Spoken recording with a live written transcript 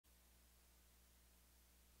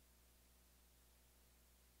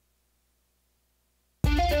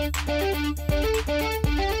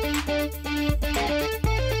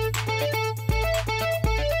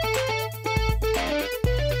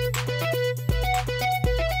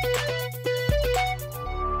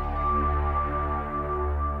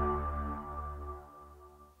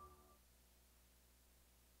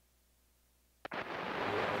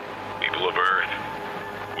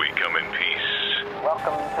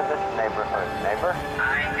this neighborhood, neighbor?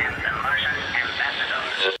 I am the Martian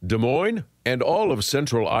ambassador. Des Moines and all of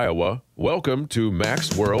central Iowa, welcome to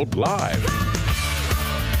Mac's World Live.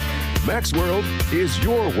 Mac's World is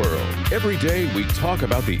your world. Every day we talk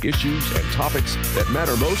about the issues and topics that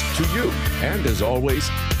matter most to you. And as always,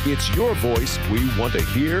 it's your voice we want to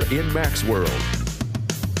hear in Mac's World.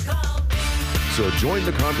 So join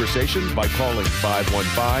the conversation by calling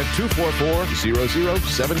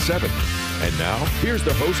 515-244-0077. And now, here's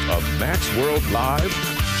the host of Mac's World Live,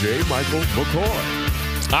 J. Michael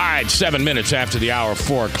McCoy. All right, 7 minutes after the hour,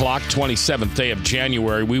 4 o'clock, 27th day of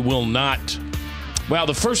January. We will not... Well,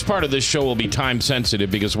 the first part of this show will be time-sensitive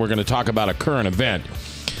because we're going to talk about a current event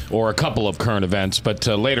or a couple of current events, but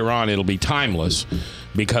later on it'll be timeless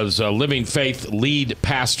because Living Faith lead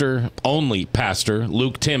pastor, only pastor,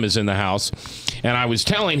 Luke Timm is in the house, and I was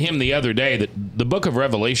telling him the other day that the book of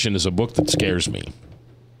Revelation is a book that scares me.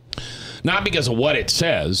 Not because of what it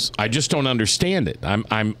says, I just don't understand it.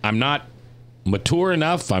 I'm not mature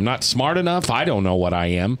enough. I'm not smart enough. I don't know what I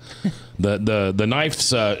am. The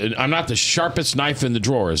knife's I'm not the sharpest knife in the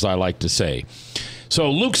drawer, as I like to say.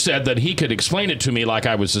 So Luke said that he could explain it to me like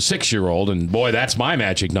I was a 6-year-old, and boy, that's my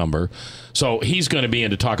magic number. So he's going to be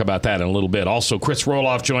in to talk about that in a little bit. Also, Chris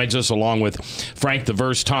Roloff joins us along with Frank the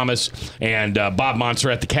Verse Thomas and Bob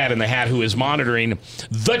Montserrat, the Cat in the Hat, who is monitoring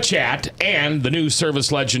the chat and the new Service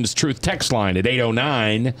Legends Truth text line at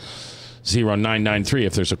 809-0993.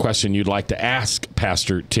 If there's a question you'd like to ask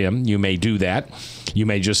Pastor Timm, you may do that. You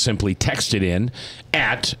may just simply text it in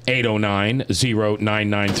at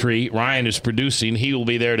 809-0993. Ryan is producing. He will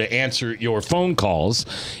be there to answer your phone calls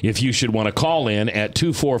if you should want to call in at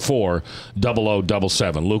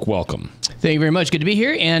 244-0077. Luke, welcome. Thank you very much. Good to be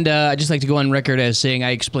here. And I'd just like to go on record as saying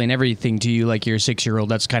I explain everything to you like you're a 6-year-old.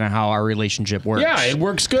 That's kind of how our relationship works. Yeah, it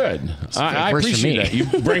works good. I appreciate that. You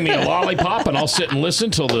bring me a lollipop and I'll sit and listen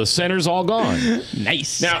till the center's all gone.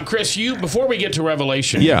 Nice. Now, Chris, before we get to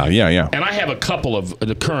Revelation. Yeah. And I have a couple of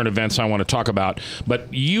the current events I want to talk about.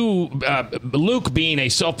 But you, Luke, being a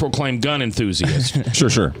self-proclaimed gun enthusiast.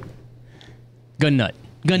 Sure. Gun nut.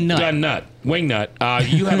 Wing nut.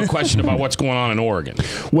 You have a question about what's going on in Oregon.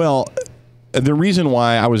 Well, the reason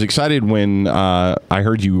why I was excited when I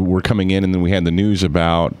heard you were coming in and then we had the news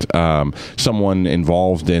about someone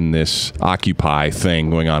involved in this Occupy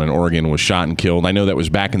thing going on in Oregon was shot and killed. I know that was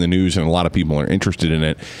back in the news and a lot of people are interested in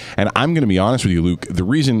it. And I'm going to be honest with you, Luke,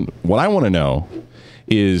 what I want to know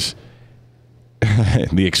is...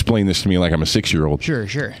 They explain this to me like I'm a 6-year-old.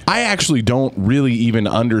 Sure. I actually don't really even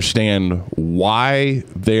understand why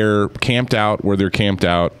they're camped out where they're camped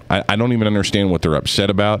out. I don't even understand what they're upset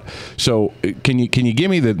about. So can you give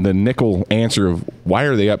me the nickel answer of why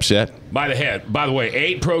are they upset? By the way,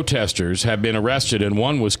 8 protesters have been arrested and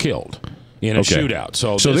 1 was killed in a shootout.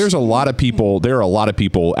 So there's a lot of people. There are a lot of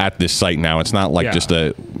people at this site now. It's not like just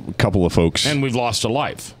a couple of folks. And we've lost a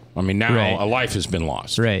life. I mean, now a life has been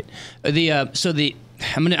lost. Right.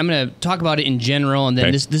 I'm gonna talk about it in general, and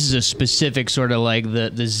then this is a specific sort of like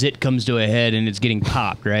the zit comes to a head and it's getting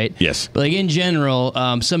popped, right? Yes. But like in general,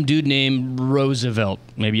 some dude named Roosevelt,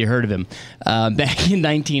 maybe you heard of him, back in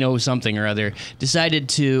 1900 something or other, decided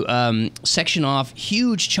to section off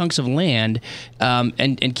huge chunks of land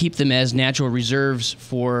and keep them as natural reserves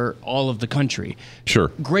for all of the country. Sure.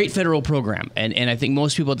 Great federal program, and I think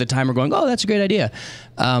most people at the time are going, oh, that's a great idea.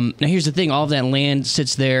 Now here's the thing: all of that land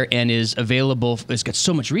sits there and is available. It's got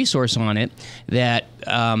so much resource on it that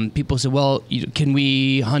people say, well, can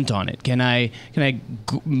we hunt on it? Can I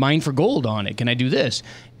mine for gold on it? Can I do this?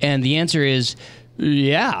 And the answer is,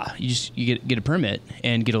 yeah. You get a permit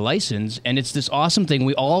and get a license, and it's this awesome thing.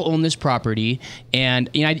 We all own this property, and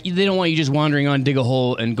they don't want you just wandering on, dig a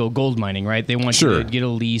hole, and go gold mining, right? They want you to get a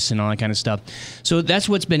lease and all that kind of stuff. So that's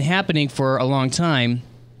what's been happening for a long time.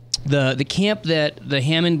 The camp that the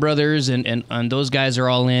Hammond brothers and those guys are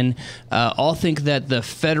all in all think that the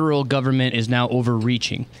federal government is now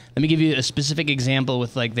overreaching. Let me give you a specific example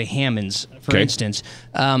with like the Hammonds, for instance.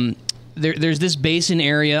 There's this basin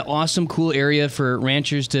area, awesome, cool area for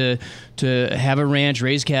ranchers to have a ranch,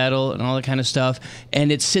 raise cattle, and all that kind of stuff.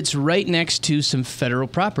 And it sits right next to some federal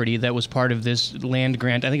property that was part of this land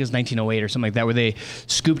grant. I think it was 1908 or something like that, where they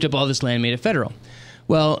scooped up all this land, made it federal.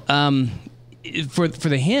 Well, for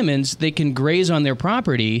the Hammonds, they can graze on their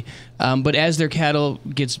property, but as their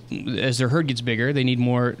herd gets bigger, they need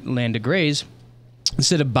more land to graze.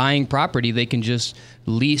 Instead of buying property, they can just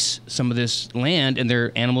lease some of this land, and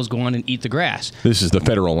their animals go on and eat the grass. This is the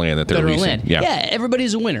federal land that they're leasing. Land. Yeah,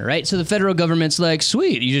 everybody's a winner, right? So the federal government's like,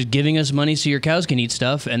 sweet, you're just giving us money so your cows can eat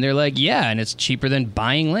stuff, and they're like, yeah, and it's cheaper than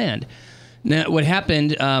buying land. Now, what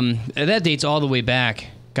happened, that dates all the way back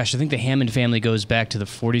gosh, I think the Hammond family goes back to the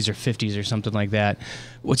 40s or 50s or something like that.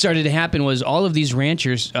 What started to happen was all of these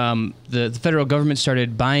ranchers, the federal government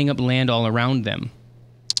started buying up land all around them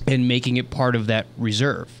and making it part of that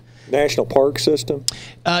reserve. National park system?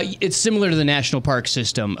 It's similar to the national park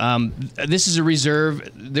system. This is a reserve.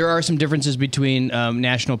 There are some differences between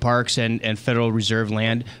national parks and federal reserve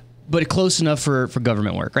land, but close enough for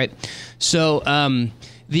government work, right? So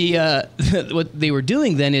what they were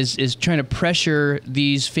doing then is trying to pressure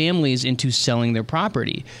these families into selling their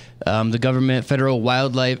property. The government, federal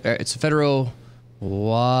wildlife, it's federal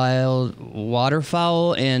wild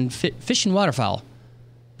waterfowl and fish and waterfowl.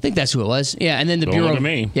 I think that's who it was. Yeah, and then the Bureau.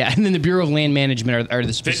 And then the Bureau of Land Management are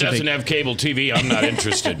the specific. If it doesn't have cable TV, I'm not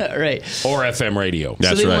interested. Right. Or FM radio.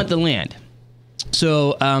 So they want the land.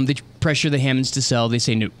 So they pressure the Hammonds to sell. They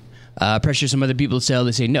say no. Pressure some other people to sell.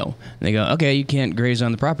 They say no. And they go, okay, you can't graze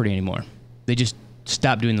on the property anymore. They just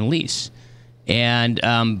stop doing the lease and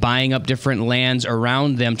buying up different lands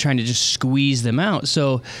around them, trying to just squeeze them out.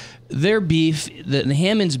 So their beef, the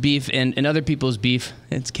Hammonds' beef and other people's beef,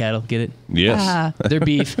 it's cattle, get it? Yes. Their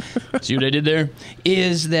beef, see what I did there?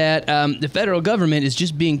 Is that the federal government is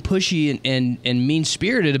just being pushy and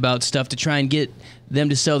mean-spirited about stuff to try and get them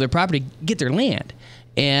to sell their property, get their land.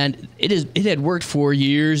 And it had worked for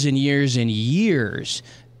years and years and years.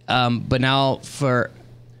 But now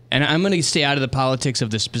and I'm going to stay out of the politics of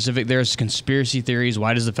the specific, there's conspiracy theories.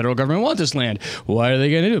 Why does the federal government want this land? What are they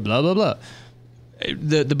going to do? Blah, blah, blah.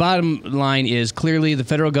 The bottom line is clearly the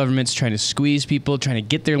federal government's trying to squeeze people, trying to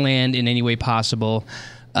get their land in any way possible.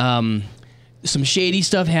 Some shady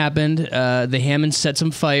stuff happened. The Hammonds set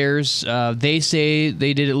some fires. They say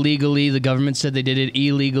they did it legally. The government said they did it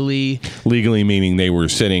illegally. Legally meaning they were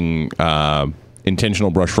setting intentional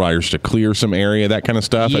brush fires to clear some area, that kind of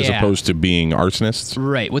stuff, as opposed to being arsonists?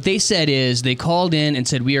 Right. What they said is they called in and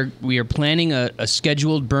said, we are planning a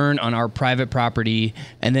scheduled burn on our private property,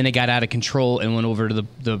 and then it got out of control and went over to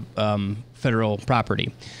the federal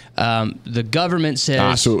property. The government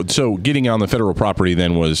says... So getting on the federal property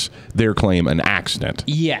then was their claim an accident.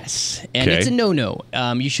 Yes, and it's a no-no.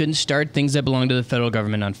 You shouldn't start things that belong to the federal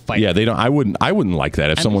government on fire. Yeah, they don't. I wouldn't like that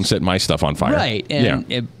if someone set my stuff on fire.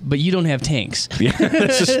 Right, but you don't have tanks. Yeah,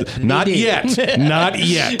 not yet. Not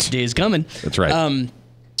yet. Day's coming. That's right.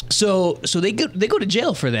 So they go to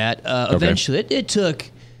jail for that. Eventually, it took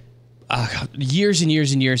years and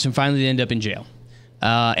years and years, and finally they end up in jail.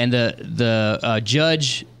 And the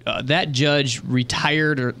judge, that judge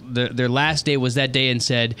retired, or their last day was that day, and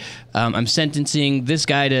said, I'm sentencing this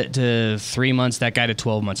guy to 3 months, that guy to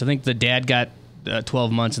 12 months. I think the dad got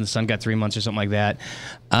 12 months and the son got 3 months or something like that.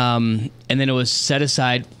 And then it was set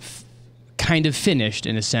aside, kind of finished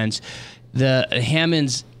in a sense. The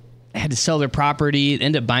Hammonds had to sell their property,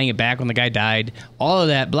 ended up buying it back when the guy died. All of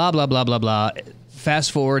that, blah, blah, blah, blah, blah.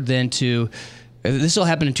 Fast forward then to, this all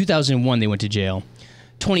happened in 2001, they went to jail.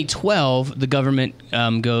 2012, the government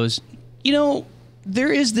goes,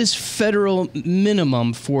 there is this federal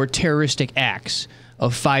minimum for terroristic acts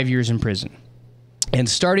of 5 years in prison. And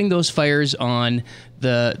starting those fires on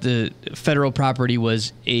the federal property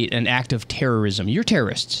was an act of terrorism. You're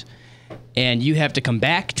terrorists. And you have to come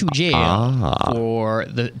back to jail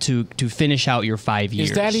to finish out your 5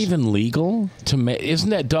 years. Is that even legal?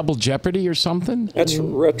 Isn't that double jeopardy or something? That's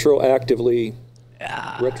retroactively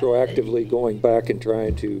going back and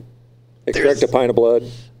trying to extract a pint of blood.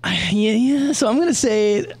 Yeah. So I'm going to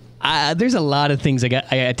say there's a lot of things I got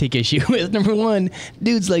to take issue with. Number one,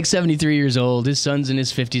 dude's like 73 years old. His son's in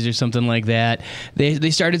his 50s or something like that.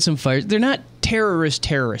 They started some fires. They're not terrorists.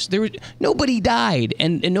 Nobody died,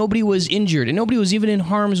 and nobody was injured, and nobody was even in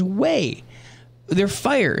harm's way. They're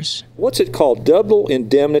fires. What's it called? Double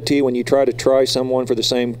indemnity when you try someone for the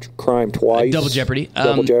same crime twice? Double jeopardy.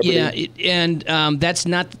 Double jeopardy. Yeah, that's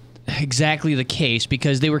not exactly the case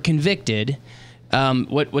because they were convicted. They're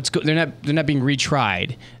not being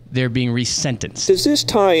retried. They're being resentenced. Does this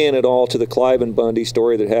tie in at all to the Clive and Bundy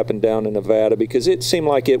story that happened down in Nevada? Because it seemed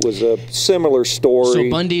like it was a similar story. So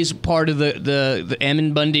Bundy's part of the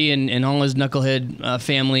Ammon Bundy and all his knucklehead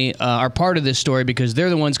family are part of this story because they're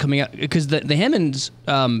the ones coming out. Because the Hammonds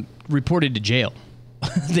reported to jail.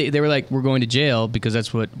 they were like, we're going to jail because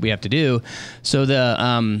that's what we have to do. So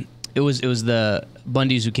it was the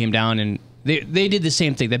Bundys who came down and They did the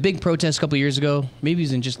same thing. That big protest a couple years ago, maybe it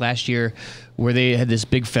was in just last year, where they had this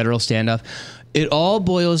big federal standoff. It all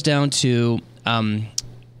boils down to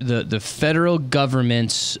the federal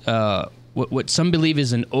government's what some believe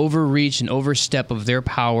is an overreach, an overstep of their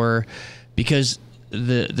power, because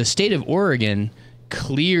the state of Oregon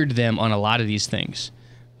cleared them on a lot of these things.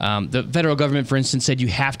 The federal government, for instance, said you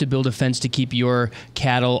have to build a fence to keep your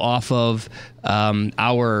cattle off of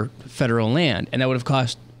our federal land, and that would have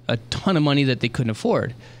cost a ton of money that they couldn't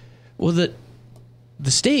afford. Well,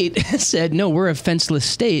 the state said, no, we're a fenceless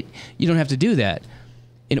state. You don't have to do that.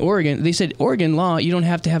 In Oregon, they said, Oregon law, you don't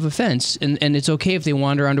have to have a fence, and it's okay if they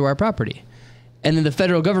wander onto our property. And then the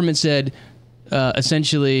federal government said,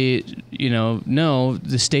 essentially, no,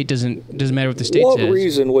 the state doesn't matter what the state says. What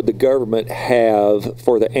reason would the government have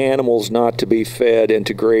for the animals not to be fed and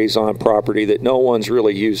to graze on property that no one's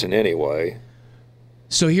really using anyway?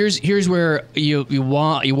 So here's where you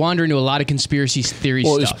wander into a lot of conspiracy theory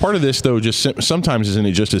stuff. Well, as part of this, though, just sometimes isn't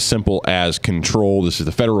it just as simple as control? This is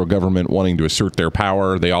the federal government wanting to assert their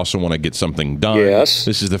power. They also want to get something done. Yes.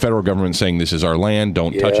 This is the federal government saying this is our land.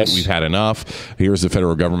 Don't touch it. We've had enough. Here's the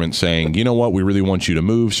federal government saying, you know what? We really want you to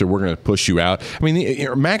move, so we're going to push you out. I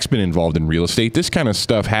mean, Mac's been involved in real estate. This kind of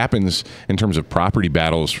stuff happens in terms of property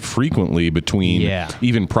battles frequently between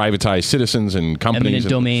even privatized citizens and companies. Eminent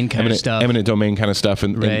domain kind of stuff. Eminent domain kind of stuff.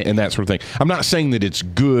 And that sort of thing. I'm not saying that it's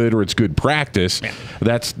good or it's good practice. Yeah.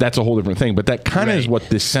 That's a whole different thing. But that kind of is what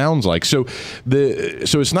this sounds like. So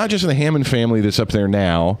it's not just the Hammond family that's up there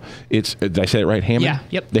now. It's, did I say it right? Hammond? Yeah.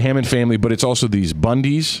 Yep. The Hammond family, but it's also these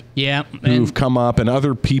Bundys who've come up and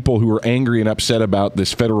other people who are angry and upset about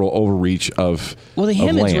this federal overreach of the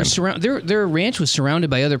Hammonds land. were surrounded. Their ranch was surrounded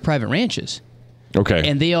by other private ranches. Okay.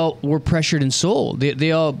 And they all were pressured and sold.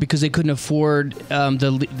 They all, because they couldn't afford,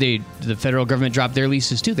 the federal government dropped their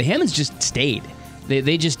leases too. The Hammonds just stayed.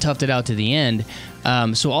 They just toughed it out to the end.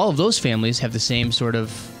 So all of those families have the same sort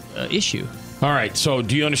of issue. All right. So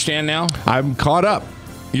do you understand now? I'm caught up.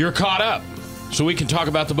 You're caught up. So we can talk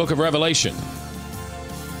about the book of Revelation.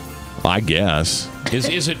 I guess.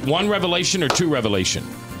 Is it one revelation or two revelation?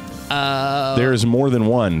 There's more than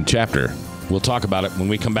one chapter. We'll talk about it when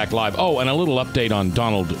we come back live. Oh, and a little update on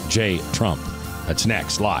Donald J. Trump. That's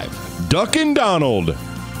next, live. Duckin' Donald.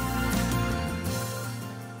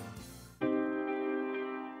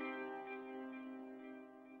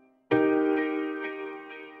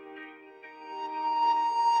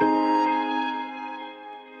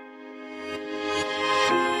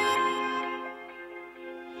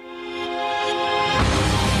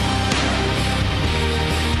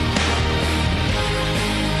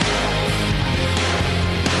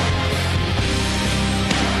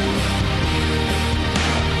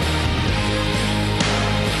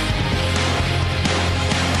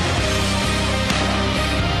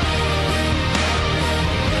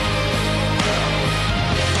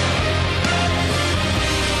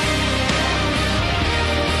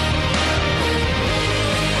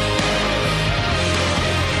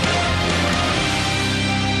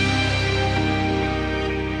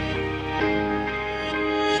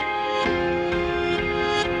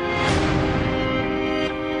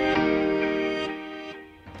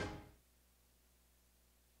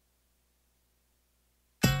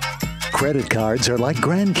 Credit cards are like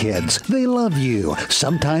grandkids. They love you,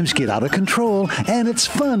 sometimes get out of control, and it's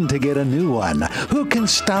fun to get a new one. Who can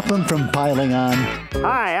stop them from piling on?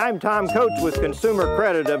 Hi, I'm Tom Coates with Consumer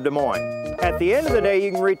Credit of Des Moines. At the end of the day,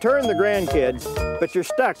 you can return the grandkids, but you're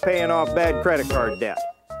stuck paying off bad credit card debt.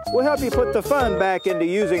 We'll help you put the fun back into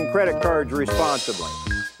using credit cards responsibly.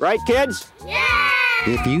 Right, kids? Yeah!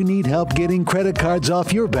 If you need help getting credit cards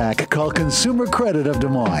off your back, call Consumer Credit of Des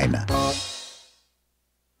Moines.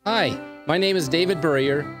 Hi, my name is David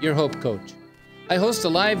Burrier, your Hope Coach. I host a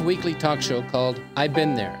live weekly talk show called I've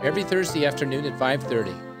Been There every Thursday afternoon at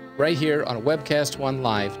 5:30, right here on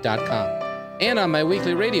webcast1live.com, and on my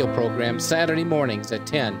weekly radio program Saturday mornings at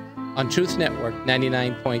 10 on Truth Network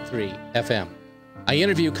 99.3 FM. I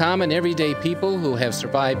interview common everyday people who have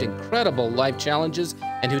survived incredible life challenges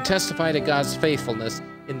and who testify to God's faithfulness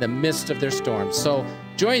in the midst of their storms. So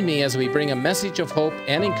join me as we bring a message of hope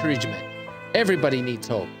and encouragement. Everybody needs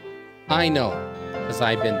hope. I know, because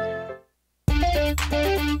I've been there.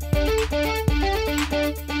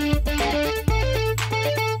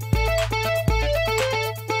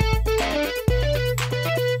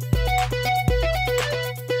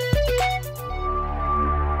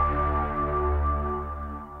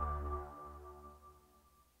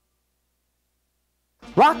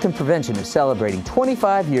 Rockton Prevention is celebrating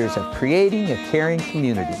 25 years of creating a caring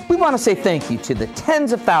community. We want to say thank you to the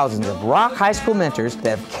tens of thousands of Rock High School mentors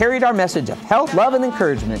that have carried our message of health, love, and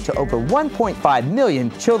encouragement to over 1.5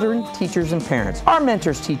 million children, teachers, and parents. Our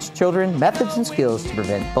mentors teach children methods and skills to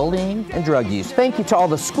prevent bullying and drug use. Thank you to all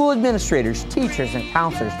the school administrators, teachers, and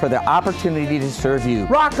counselors for their opportunity to serve you.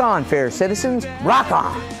 Rock on, fair citizens, rock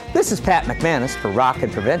on! This is Pat McManus for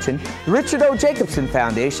Rockton Prevention, the Richard O. Jacobson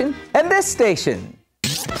Foundation, and this station.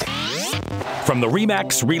 from the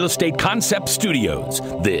RE/MAX Real Estate Concept Studios,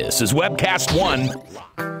 this is Webcast 1.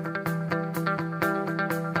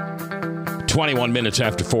 21 minutes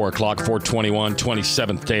after 4 o'clock, 421,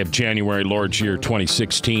 27th day of January, Lord's year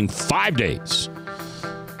 2016. 5 days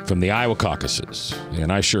from the Iowa caucuses.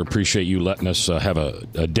 And I sure appreciate you letting us have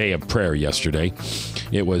a day of prayer yesterday.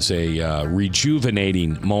 It was a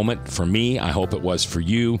rejuvenating moment for me. I hope it was for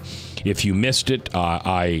you. If you missed it,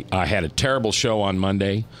 I had a terrible show on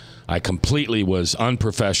Monday. I completely was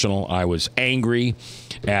unprofessional. I was angry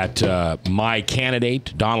at my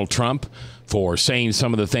candidate, Donald Trump, for saying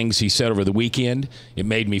some of the things he said over the weekend. It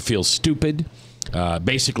made me feel stupid.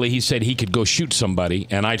 Basically, he said he could go shoot somebody,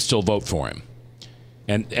 and I'd still vote for him.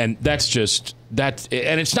 And that's just that.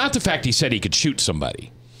 And it's not the fact he said he could shoot somebody.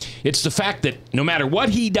 It's the fact that no matter what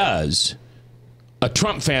he does, a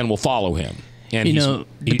Trump fan will follow him. And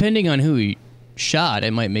depending on who he shot,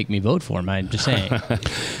 it might make me vote for him. I'm just saying.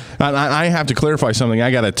 I have to clarify something.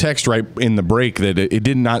 I got a text right in the break that it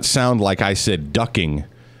did not sound like I said ducking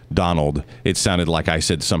Donald. It sounded like I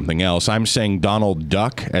said something else. I'm saying Donald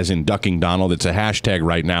Duck, as in ducking Donald. It's a hashtag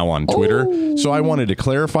right now on Twitter. Oh. So I wanted to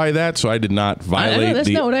clarify that so I did not violate that's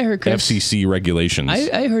not what I heard, Chris. FCC regulations.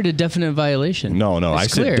 I heard a definite violation. No, I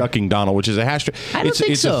said ducking Donald, which is a hashtag.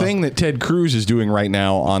 It's a thing that Ted Cruz is doing right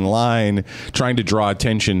now online, trying to draw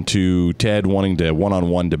attention to Ted wanting to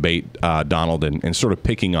one-on-one debate Donald and sort of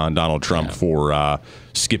picking on Donald Trump for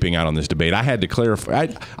skipping out on this debate. I had to clarify.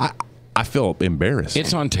 I feel embarrassed.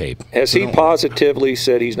 It's on tape. Has he positively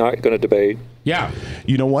said he's not going to debate? Yeah.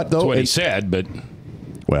 You know what, though? That's what he said, but...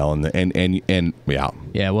 Well, and yeah.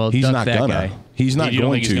 Yeah, well, he's not gonna. Guy. He's not you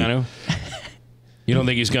going don't think to. He's gonna? You don't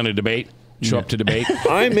think he's going to debate? Show up to debate?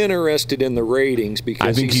 I'm interested in the ratings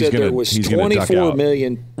because he said there was 24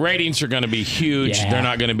 million. Ratings are going to be huge. Yeah. They're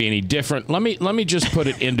not going to be any different. Let me just put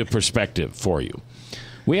it into perspective for you.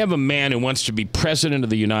 We have a man who wants to be president of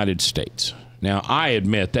the United States. Now, I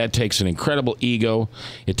admit that takes an incredible ego.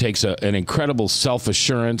 It takes an incredible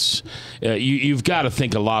self-assurance. You've got to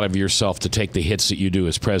think a lot of yourself to take the hits that you do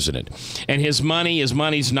as president. And his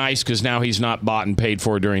money's nice because now he's not bought and paid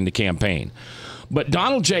for during the campaign. But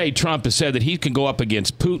Donald J. Trump has said that he can go up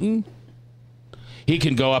against Putin. He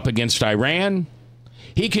can go up against Iran.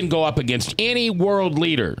 He can go up against any world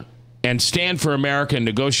leader and stand for America and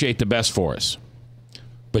negotiate the best for us.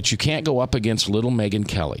 But you can't go up against little Megyn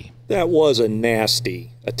Kelly. That was a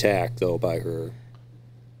nasty attack, though, by her.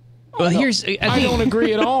 Well, I don't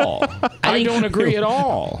agree at all. I don't agree at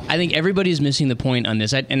all. I think everybody's missing the point on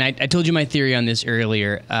this. I told you my theory on this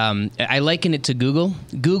earlier. I liken it to Google.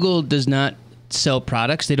 Google does not sell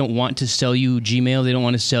products. They don't want to sell you Gmail. They don't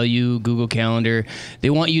want to sell you Google Calendar. They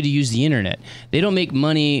want you to use the internet. They don't make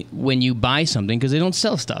money when you buy something because they don't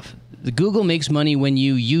sell stuff. The Google makes money when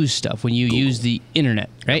you use stuff, when you use the internet,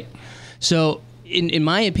 right? So, in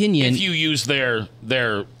my opinion, if you use their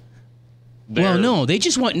well, no, they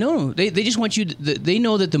just want they just want you to, they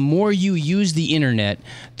know that the more you use the internet,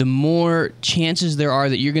 the more chances there are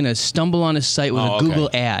that you're going to stumble on a site with a Google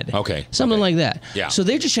ad. Something like that. Yeah. So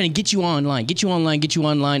they're just trying to get you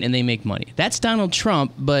online, and they make money. That's Donald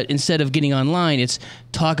Trump, but instead of getting online, it's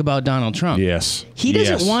talk about Donald Trump. Yes. He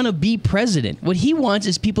doesn't want to be president. What he wants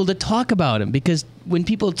is people to talk about him, because when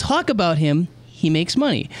people talk about him, he makes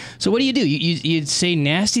money. So what do? You say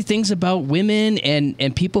nasty things about women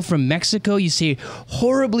and people from Mexico. You say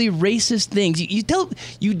horribly racist things.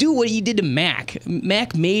 You do what he did to Mac.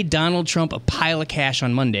 Mac made Donald Trump a pile of cash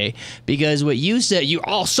on Monday because what you said, you're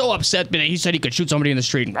all so upset that he said he could shoot somebody in the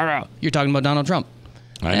street. You're talking about Donald Trump.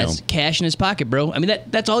 That's cash in his pocket, bro. I mean,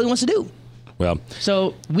 that's all he wants to do. Well,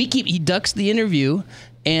 so he ducks the interview,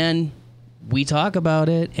 and we talk about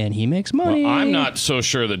it, and he makes money. Well, I'm not so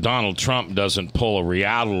sure that Donald Trump doesn't pull a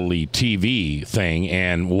reality TV thing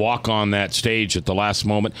and walk on that stage at the last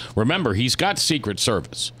moment. Remember, he's got Secret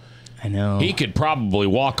Service. I know. He could probably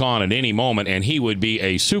walk on at any moment, and he would be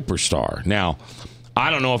a superstar. Now, I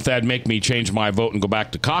don't know if that'd make me change my vote and go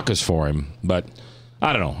back to caucus for him, but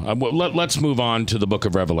I don't know. Let's move on to the book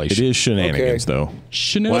of Revelation. It is shenanigans, though.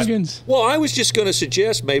 Shenanigans. Well, I was just going to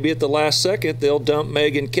suggest maybe at the last second they'll dump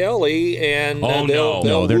Megyn Kelly and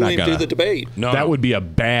they'll they're not him gonna do the debate. No, that would be a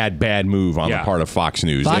bad move on the part of Fox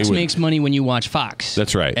News. Fox makes money when you watch Fox.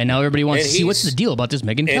 That's right. And now everybody wants to see what's the deal about this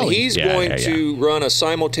Megyn Kelly. And he's going to run a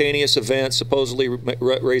simultaneous event, supposedly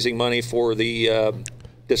raising money for the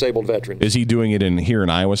disabled veterans. Is he doing it here in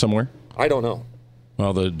Iowa somewhere? I don't know.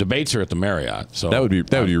 Well, the debates are at the Marriott, so that would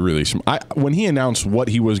be really smart. When he announced what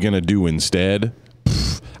he was going to do instead,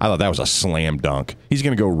 I thought that was a slam dunk. He's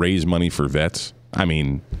going to go raise money for vets. I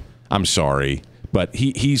mean, I'm sorry, but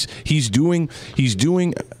he's doing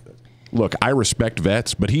look, I respect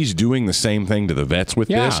vets, but he's doing the same thing to the vets with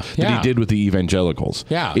this that he did with the evangelicals.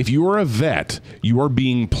 Yeah. If you are a vet, you are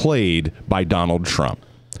being played by Donald Trump.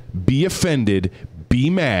 Be offended. Be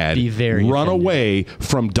mad. Be very run offended. away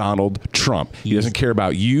from Donald Trump. He doesn't care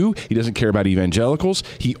about you. He doesn't care about evangelicals.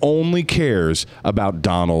 He only cares about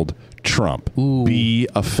Donald Trump. Ooh. Be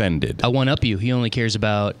offended. I one up you. He only cares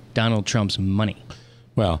about Donald Trump's money.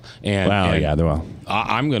 Well,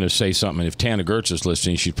 I'm going to say something. If Tana Gertz is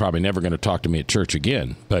listening, she's probably never going to talk to me at church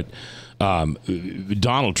again. But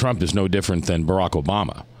Donald Trump is no different than Barack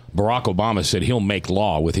Obama. Barack Obama said he'll make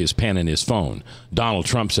law with his pen and his phone. Donald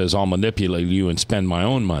Trump says I'll manipulate you and spend my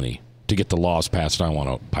own money to get the laws passed I want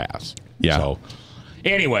to pass. Yeah. So,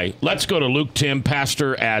 anyway, let's go to Luke Timm,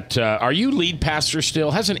 pastor at. Are you lead pastor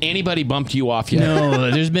still? Hasn't anybody bumped you off yet?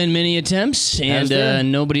 No, there's been many attempts, Has there?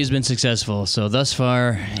 and nobody's been successful. So thus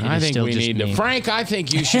far, I think still we just need me. to. Frank, I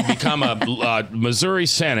think you should become a Missouri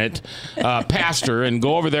Senate pastor and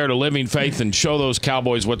go over there to Living Faith and show those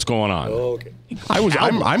cowboys what's going on. Okay.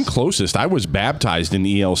 I'm closest. I was baptized in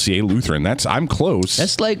ELCA Lutheran. I'm close.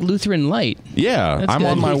 That's like Lutheran Light. Yeah, That's I'm good.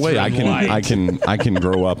 on my way. I Lutheran can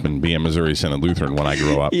grow up and be a Missouri Senate Lutheran when I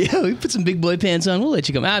grow up. Yeah, we put some big boy pants on. We'll let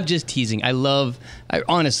you come. I'm just teasing.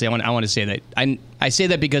 Honestly, I want to say that. I say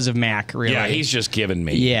that because of Mac, really. Yeah, he's just giving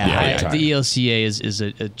me. Yeah, the ELCA is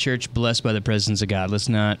a church blessed by the presence of God.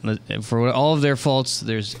 For all of their faults,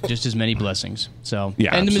 there's just as many blessings. So,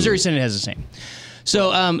 yeah, and the Missouri absolutely. Senate has the same.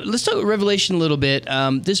 So let's talk about Revelation a little bit.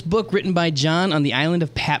 This book written by John on the island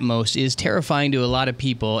of Patmos is terrifying to a lot of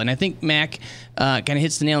people, and I think Mac kind of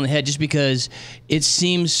hits the nail on the head just because it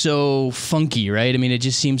seems so funky, right? I mean, it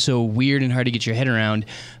just seems so weird and hard to get your head around.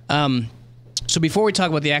 So before we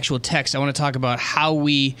talk about the actual text, I want to talk about how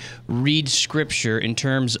we read Scripture in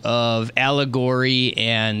terms of allegory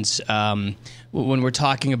and when we're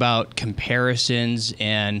talking about comparisons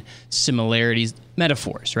and similarities,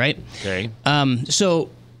 metaphors, right? Okay. So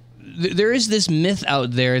there is this myth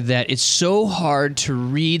out there that it's so hard to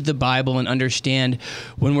read the Bible and understand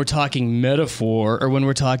when we're talking metaphor or when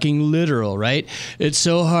we're talking literal, right? It's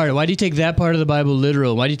so hard. Why do you take that part of the Bible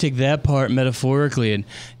literal? Why do you take that part metaphorically?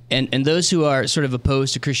 And those who are sort of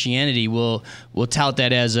opposed to Christianity will tout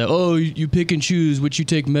that as you pick and choose which you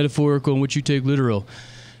take metaphorical and which you take literal.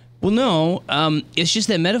 Well, no, it's just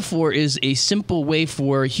that metaphor is a simple way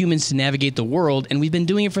for humans to navigate the world, and we've been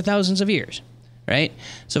doing it for thousands of years, right?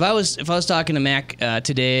 So if I was talking to Mac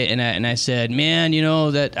today, and I said, man, you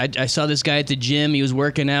know that I saw this guy at the gym. He was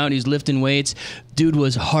working out. He was lifting weights. Dude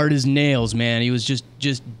was hard as nails, man. He was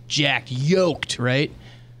just jacked, yoked, right?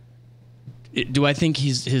 Do I think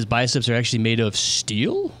his biceps are actually made of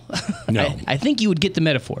steel? No. I think you would get the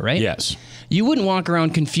metaphor, right? Yes. You wouldn't walk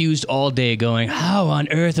around confused all day going, how on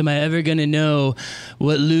earth am I ever going to know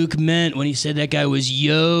what Luke meant when he said that guy was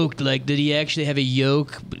yoked? Like, did he actually have a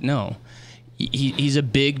yoke? No. He's a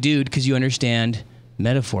big dude because you understand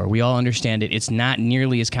metaphor. We all understand it. It's not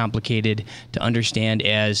nearly as complicated to understand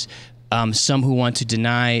as some who want to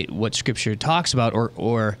deny what Scripture talks about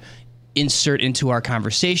or insert into our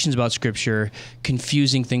conversations about Scripture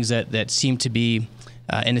confusing things that seem to be,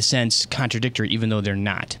 in a sense, contradictory, even though they're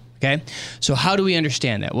not. Okay? So how do we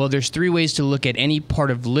understand that? Well, there's three ways to look at any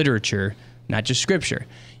part of literature, not just Scripture.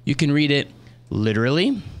 You can read it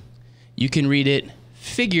literally. You can read it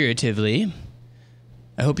figuratively.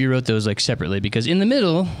 I hope you wrote those separately because in the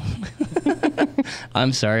middle,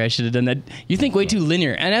 I'm sorry, I should have done that. You think way too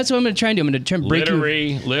linear, and that's what I'm going to try and do. I'm going to try and break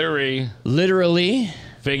literally,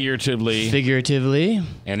 figuratively,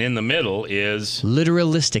 and in the middle is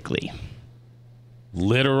literalistically.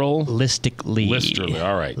 Listerally.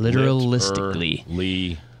 All right.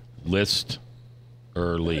 Literalistically.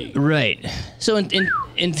 Early. Right. So in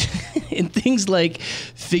in things like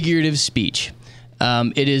figurative speech,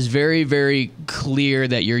 it is very, very clear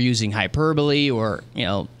that you're using hyperbole or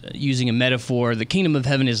using a metaphor. The kingdom of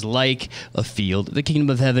heaven is like a field. The kingdom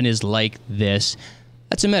of heaven is like this.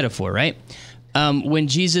 That's a metaphor, right? When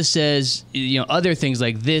Jesus says other things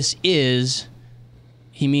like this is,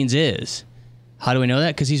 he means is. How do we know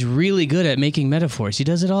that? Because he's really good at making metaphors. He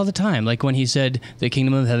does it all the time. Like when he said the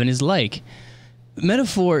kingdom of heaven is like.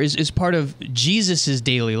 Metaphor is part of Jesus'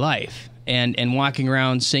 daily life and walking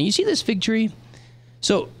around saying, you see this fig tree?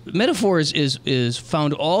 So metaphor is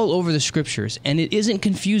found all over the Scriptures, and it isn't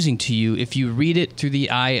confusing to you if you read it through the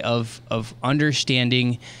eye of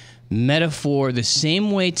understanding metaphor the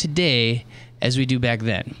same way today as we do back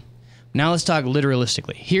then. Now let's talk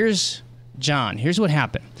literalistically. Here's John. Here's what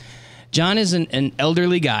happened. John is an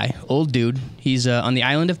elderly guy, old dude. He's on the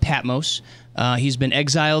island of Patmos. He's been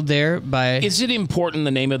exiled there by... Is it important,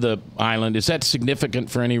 the name of the island? Is that significant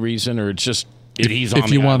for any reason, or it's he's on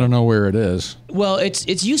if you the want to island. know where it is. Well,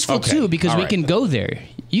 it's useful Okay, too because all we right. can go there.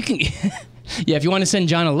 You can, yeah. If you want to send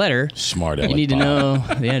John a letter, Smart you aleck, need to Bob. know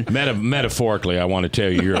the end. Metaphorically, I want to tell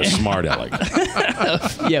you, you're a smart aleck.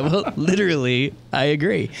 Yeah, well, literally, I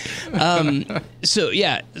agree.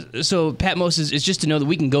 So Patmos is just to know that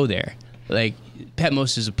we can go there. Like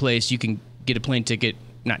Patmos is a place you can get a plane ticket,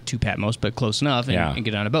 not to Patmos, but close enough, and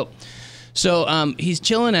get on a boat. So he's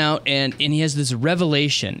chilling out, and he has this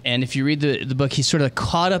revelation. And if you read the book, he's sort of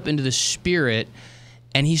caught up into the spirit,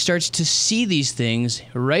 and he starts to see these things,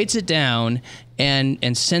 writes it down,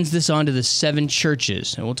 and sends this on to the 7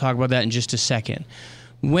 churches. And we'll talk about that in just a second.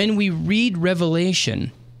 When we read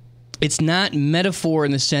Revelation, it's not metaphor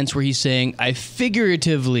in the sense where he's saying, I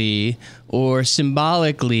figuratively or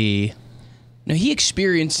symbolically. No, he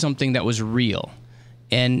experienced something that was real.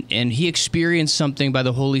 And he experienced something by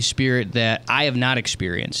the Holy Spirit that I have not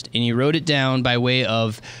experienced. And he wrote it down by way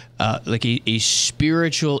of like a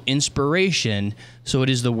spiritual inspiration, so it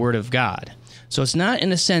is the Word of God. So it's not,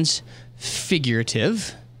 in a sense,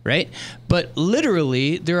 figurative, right? But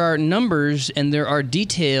literally, there are numbers and there are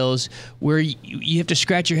details where you have to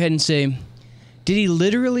scratch your head and say, did he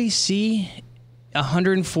literally see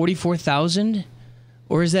 144,000?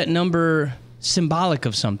 Or is that number symbolic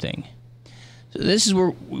of something? So this is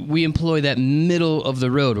where we employ that middle of the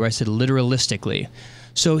road where I said literalistically.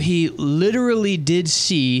 So he literally did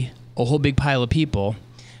see a whole big pile of people,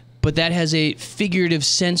 but that has a figurative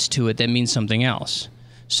sense to it that means something else.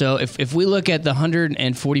 So if we look at the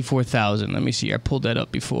 144,000, let me see, I pulled that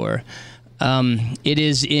up before. It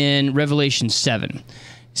is in Revelation 7.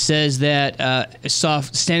 Says that saw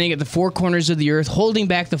standing at the 4 corners of the earth, holding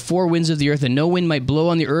back the 4 winds of the earth, and no wind might blow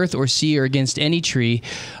on the earth or sea or against any tree.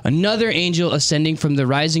 Another angel ascending from the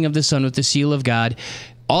rising of the sun with the seal of God.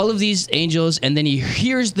 All of these angels, and then he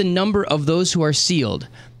hears the number of those who are sealed.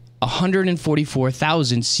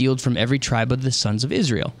 144,000 sealed from every tribe of the sons of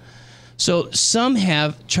Israel. So some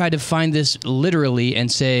have tried to find this literally and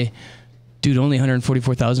say, dude, only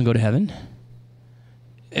 144,000 go to heaven?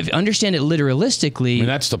 If you understand it literalistically, I mean,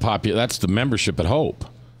 that's the membership at Hope.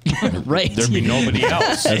 Right. There'd be nobody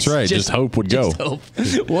else. That's right. Just Hope would go. Hope.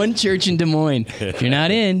 One church in Des Moines. If you're not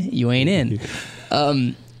in, you ain't in.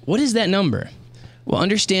 What is that number? Well,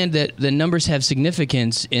 understand that the numbers have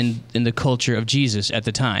significance in the culture of Jesus at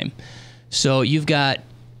the time. So you've got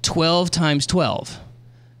 12 times 12.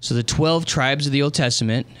 So the 12 tribes of the Old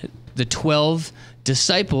Testament, the 12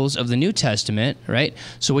 disciples of the New Testament, right?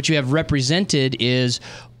 So what you have represented is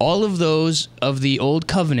all of those of the Old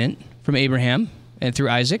Covenant from Abraham and through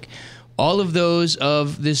Isaac, all of those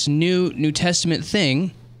of this New Testament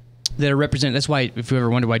thing that are represented. That's why, if you ever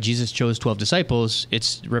wonder why Jesus chose 12 disciples,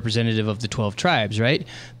 it's representative of the 12 tribes, right?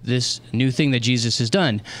 This new thing that Jesus has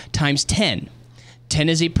done, times 10. 10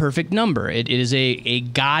 is a perfect number. It is a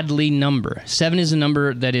godly number. 7 is a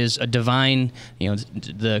number that is a divine,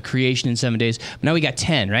 the creation in 7 days. But now we got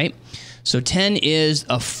 10, right? So 10 is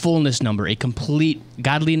a fullness number, a complete,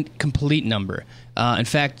 godly, complete number. In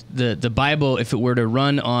fact, the Bible, if it were to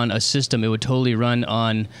run on a system, it would totally run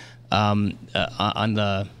on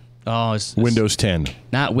the Windows 10.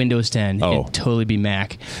 Not Windows 10. Oh. It'd totally be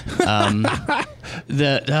Mac.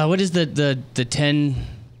 What is the 10?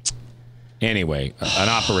 Anyway, an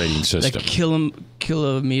operating system. The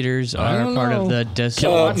kilometers are part of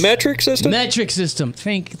the metric system. Metric system.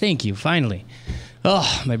 Thank you. Finally.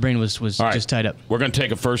 Oh, my brain was right. just tied up. We're going to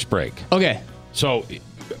take a first break. Okay. So,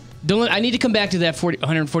 I need to come back to that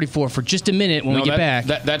 144 for just a minute when we get back.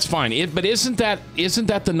 That's fine. But isn't that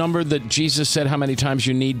the number that Jesus said how many times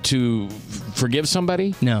you need to forgive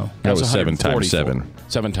somebody? No. That was 7 times 7.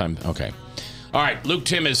 7 times. Okay. All right, Luke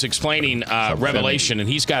Timm is explaining Revelation, and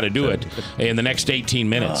he's got to do it in the next 18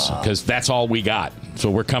 minutes because that's all we got. So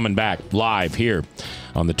we're coming back live here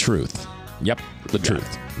on The Truth. Yep, The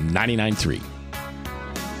Truth. 99.3.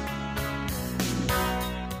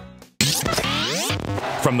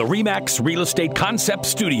 From the RE/MAX Real Estate Concept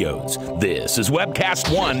Studios, this is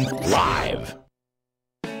Webcast 1 Live.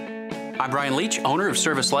 I'm Brian Leach, owner of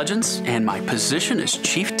Service Legends, and my position is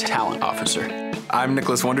Chief Talent Officer. I'm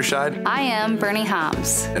Nicholas Wonderscheid. I am Bernie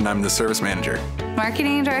Homs. And I'm the Service Manager.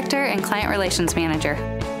 Marketing Director and Client Relations Manager.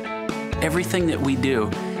 Everything that we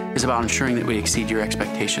do is about ensuring that we exceed your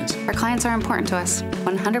expectations. Our clients are important to us.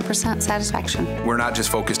 100% satisfaction. We're not just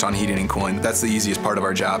focused on heating and cooling. That's the easiest part of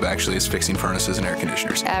our job, actually, is fixing furnaces and air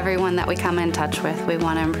conditioners. Everyone that we come in touch with, we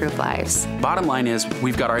want to improve lives. Bottom line is,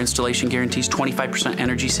 we've got our installation guarantees, 25%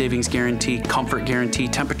 energy savings guarantee, comfort guarantee,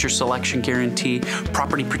 temperature selection guarantee,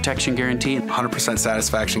 property protection guarantee. 100%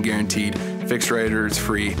 satisfaction guaranteed. Fixed rate or it's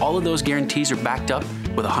free. All of those guarantees are backed up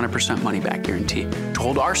with a 100% money-back guarantee to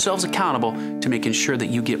hold ourselves accountable to making sure that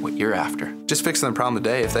you get what you're after. Just fixing the problem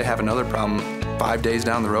today. If they have another problem 5 days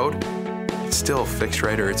down the road, it's still fixed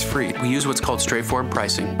right or it's free. We use what's called straightforward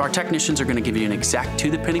pricing. Our technicians are going to give you an exact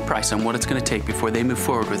to-the-penny price on what it's going to take before they move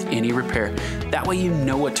forward with any repair. That way you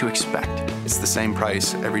know what to expect. It's the same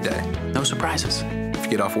price every day. No surprises. If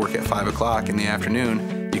you get off work at 5 o'clock in the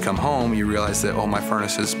afternoon, you come home, you realize that, oh, my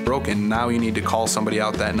furnace is broken. Now you need to call somebody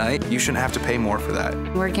out that night. You shouldn't have to pay more for that.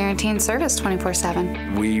 We're guaranteeing service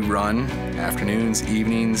 24/7. We run afternoons,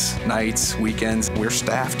 evenings, nights, weekends. We're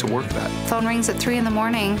staffed to work that. Phone rings at 3 in the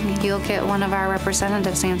morning. You'll get one of our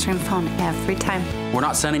representatives answering the phone every time. We're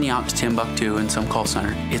not sending you out to Timbuktu in some call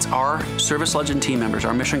center. It's our Service Legend team members,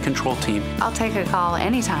 our mission control team. I'll take a call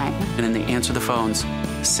anytime. And then they answer the phones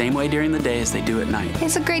the same way during the day as they do at night.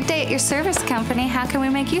 It's a great day at your service company. How can we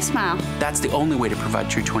make you smile? That's the only way to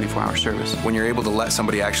provide true 24-hour service. When you're able to let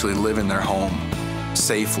somebody actually live in their home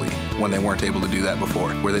safely when they weren't able to do that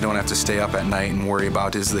before, where they don't have to stay up at night and worry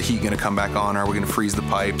about, is the heat going to come back on? Are we going to freeze the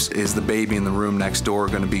pipes? Is the baby in the room next door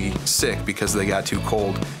going to be sick because they got too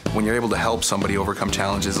cold? When you're able to help somebody overcome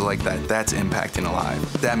challenges like that, that's impacting a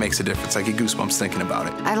life. That makes a difference. I get goosebumps thinking about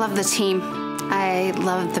it. I love the team. I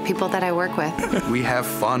love the people that I work with. We have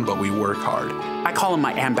fun, but we work hard. I call them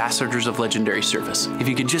my ambassadors of legendary service. If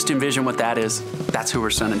you could just envision what that is, that's who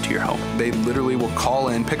we're sending to your home. They literally will call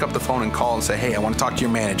in, pick up the phone and call and say, hey, I want to talk to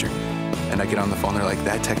your manager. And I get on the phone, they're like,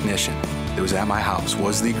 that technician that was at my house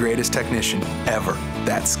was the greatest technician ever.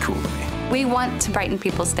 That's cool to me. We want to brighten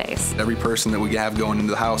people's days. Every person that we have going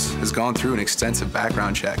into the house has gone through an extensive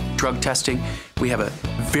background check. Drug testing, we have a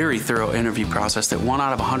very thorough interview process that 1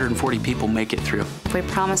 out of 140 people make it through. If we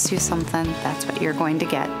promise you something, that's what you're going to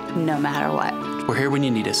get, no matter what. We're here when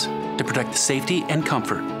you need us to protect the safety and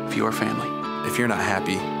comfort of your family. If you're not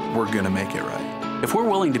happy, we're gonna make it right. If we're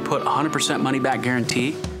willing to put 100% money-back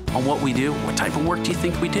guarantee on what we do, what type of work do you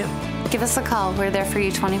think we do? Give us a call. We're there for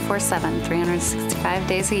you 24/7, 365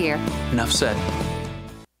 days a year. Enough said.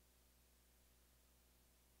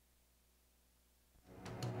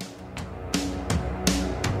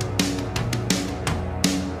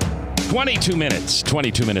 $22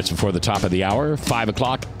 minutes before the top of the hour, 5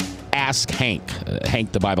 o'clock. Ask Hank.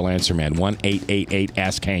 Hank, the Bible Answer Man,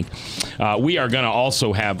 1-888-ASK-HANK. We are going to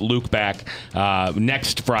also have Luke back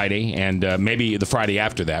next Friday and maybe the Friday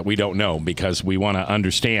after that. We don't know because we want to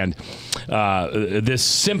understand this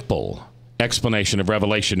simple explanation of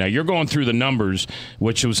Revelation. Now, you're going through the numbers,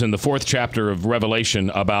 which was in the 4th chapter of Revelation,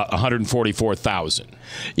 about 144,000.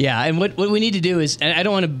 Yeah, and what we need to do is, and I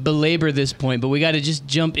don't want to belabor this point, but we got to just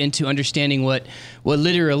jump into understanding what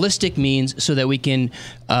literalistic means so that we can,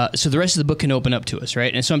 so the rest of the book can open up to us,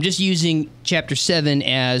 right? And so I'm just using chapter 7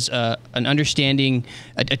 as an understanding,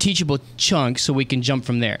 a teachable chunk so we can jump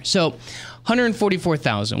from there. So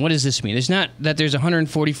 144,000. What does this mean? It's not that there's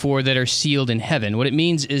 144 that are sealed in heaven. What it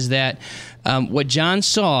means is that what John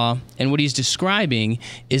saw and what he's describing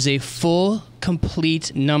is a full,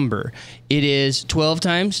 complete number. It is 12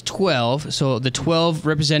 times 12, so the 12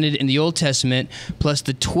 represented in the Old Testament plus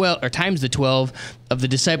the 12, or times the 12 of the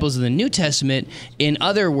disciples of the New Testament. In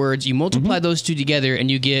other words, you multiply those two together and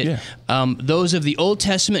you get those of the Old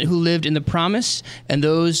Testament who lived in the promise and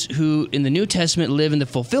those who in the New Testament live in the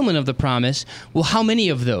fulfillment of the promise. Well, how many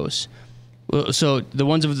of those? Well, so the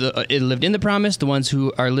ones of it lived in the promise, the ones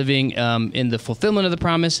who are living in the fulfillment of the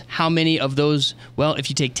promise, how many of those? Well, if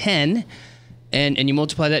you take 10 and you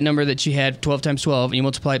multiply that number that you had, 12 times 12, and you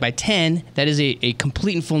multiply it by 10, that is a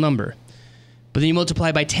complete and full number. But then you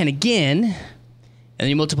multiply by 10 again, and then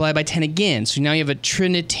you multiply by 10 again. So now you have a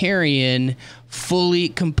Trinitarian, fully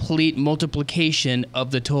complete multiplication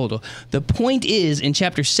of the total. The point is, in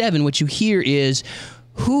chapter 7, what you hear is,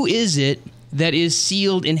 who is it that is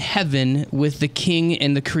sealed in heaven with the King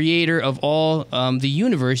and the Creator of all the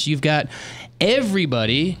universe? You've got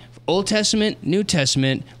everybody, Old Testament, New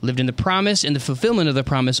Testament, lived in the promise and the fulfillment of the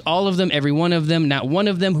promise. All of them, every one of them, not one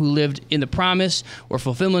of them who lived in the promise or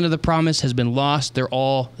fulfillment of the promise has been lost. They're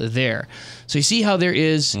all there. So you see how there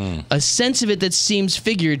is a sense of it that seems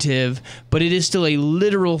figurative, but it is still a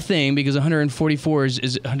literal thing because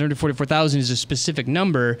 144,000 is a specific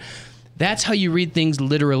number. That's how you read things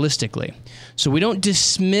literalistically. So we don't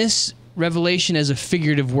dismiss Revelation as a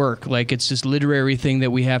figurative work, like it's this literary thing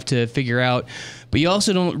that we have to figure out. But you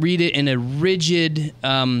also don't read it in a rigid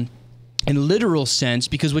and literal sense,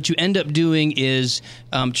 because what you end up doing is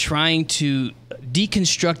trying to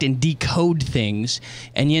deconstruct and decode things,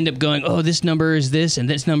 and you end up going, oh, this number is this, and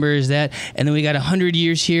this number is that, and then we got 100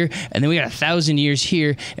 years here, and then we got 1,000 years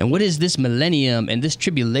here, and what is this millennium, and this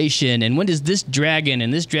tribulation, and what is this dragon,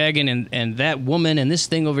 and that woman, and this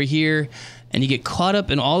thing over here? And you get caught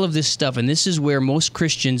up in all of this stuff, and this is where most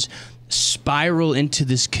Christians spiral into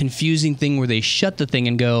this confusing thing where they shut the thing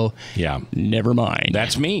and go, yeah, never mind.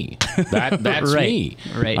 That's me. That's right, me.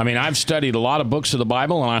 Right. I mean, I've studied a lot of books of the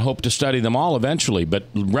Bible, and I hope to study them all eventually. But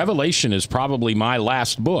Revelation is probably my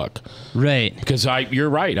last book. Right. Because you're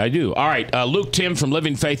right, I do. All right, Luke Timm from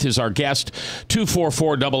Living Faith is our guest.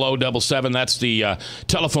 244-0077. That's the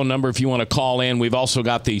telephone number if you want to call in. We've also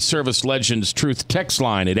got the Service Legends Truth text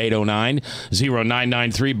line at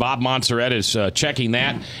 809-0993. Bob Montserrat is checking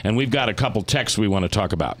that, and we've got a couple texts we want to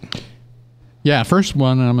talk about. Yeah, first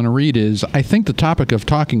one I'm going to read is, I think the topic of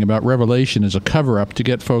talking about Revelation is a cover-up to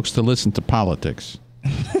get folks to listen to politics.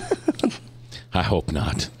 I hope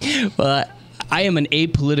not. Well, I am an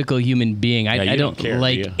apolitical human being. I don't care,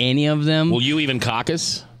 like any of them. Will you even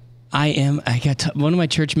caucus? I am. One of my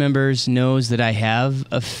church members knows that I have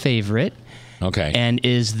a favorite. Okay. And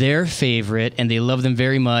is their favorite, and they love them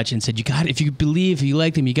very much, and said, if you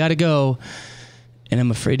like them, you got to go. And I'm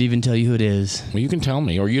afraid to even tell you who it is. Well, you can tell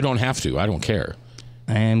me, or you don't have to. I don't care.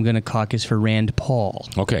 I am going to caucus for Rand Paul.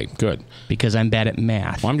 Okay, good. Because I'm bad at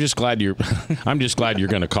math. Well, I'm just glad you're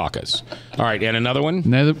going to caucus. All right, and another one?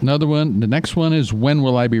 Another one. The next one is, when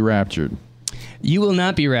will I be raptured? You will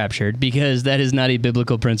not be raptured, because that is not a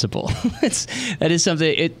biblical principle. That is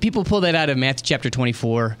something, people pull that out of Matthew chapter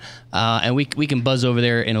 24, and we can buzz over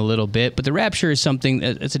there in a little bit. But the rapture is something,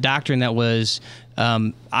 it's a doctrine that was,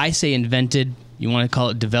 I say invented, you want to call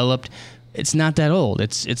it developed. It's not that old.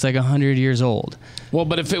 It's like 100 years old. Well,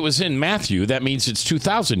 but if it was in Matthew, that means it's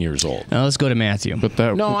 2,000 years old. Now let's go to Matthew. But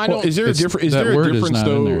that, no, I don't. Is there a difference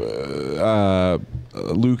though,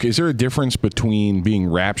 Luke? Is there a difference between being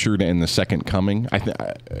raptured and the second coming?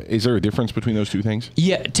 Is there a difference between those two things?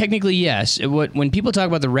 Yeah, technically yes. When people talk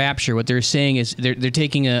about the rapture, what they're saying is they're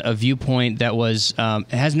taking a viewpoint that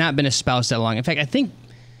has not been espoused that long. In fact, I think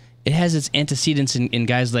it has its antecedents in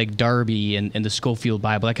guys like Darby and the Schofield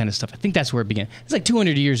Bible, that kind of stuff. I think that's where it began. It's like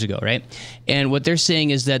 200 years ago, right? And what they're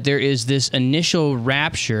saying is that there is this initial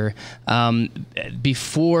rapture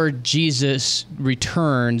before Jesus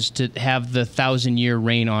returns to have the 1,000-year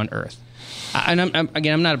reign on earth. And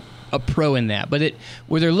I'm not a pro in that, but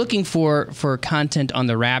where they're looking for content on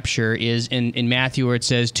the rapture is in Matthew, where it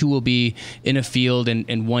says two will be in a field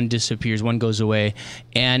and one disappears, one goes away.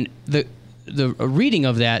 And the reading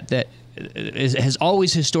of that has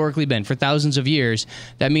always historically been, for thousands of years,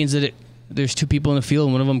 that means that there's two people in the field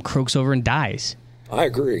and one of them croaks over and dies. I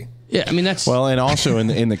agree. Yeah, I mean, that's... Well, and also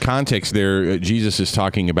in the context there, Jesus is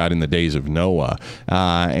talking about in the days of Noah.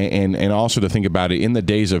 And also to think about it, in the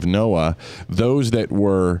days of Noah, those that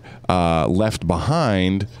were left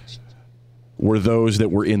behind were those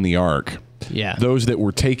that were in the ark. Yeah. Those that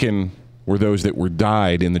were taken were those that were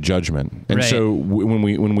died in the judgment. And right. so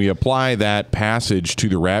when we apply that passage to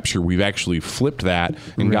the rapture, we've actually flipped that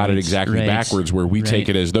and got it exactly backwards, where we take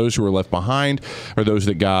it as those who are left behind are those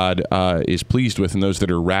that God is pleased with, and those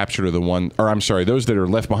that are raptured are those that are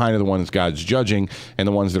left behind are the ones God's judging, and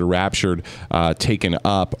the ones that are raptured, taken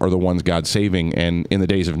up, are the ones God's saving. And in the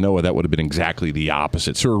days of Noah, that would have been exactly the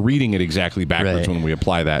opposite. So we're reading it exactly backwards when we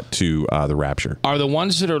apply that to the rapture. Are the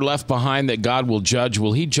ones that are left behind that God will judge,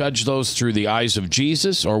 will he judge those through the eyes of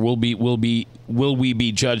Jesus, or will we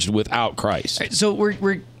be judged without Christ? Right, so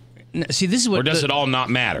we're see, this is what... Or does it all not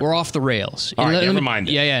matter? We're off the rails. All right, never mind.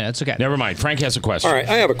 Yeah, that's okay. Never mind. Frank has a question. All right,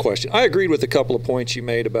 I have a question. I agreed with a couple of points you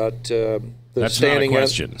made about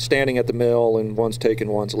standing at the mill, and one's taken,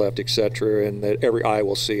 one's left, etc., and that every eye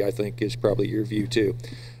will see, I think, is probably your view too.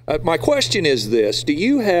 My question is this. Do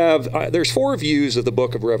you have... there's four views of the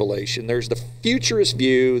book of Revelation. There's the futurist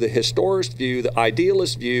view, the historist view, the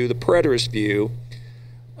idealist view, the preterist view.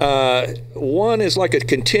 One is like a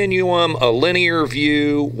continuum, a linear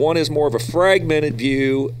view. One is more of a fragmented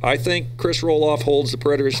view. I think Chris Roloff holds the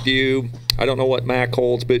preterist view. I don't know what Mac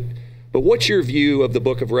holds, but what's your view of the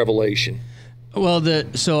book of Revelation? Well,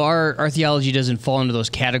 so our theology doesn't fall into those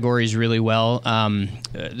categories really well.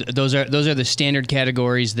 Those are the standard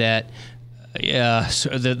categories that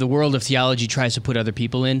so the world of theology tries to put other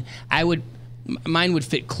people in. Mine would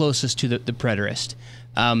fit closest to the preterist.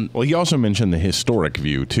 Well, you also mentioned the historic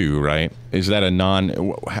view too, right? Is that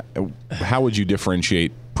how would you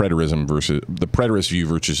differentiate preterism versus the preterist view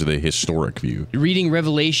versus the historic view? Reading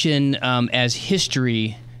Revelation as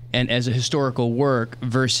history and as a historical work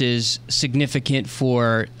versus significant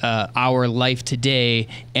for our life today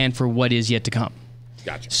and for what is yet to come.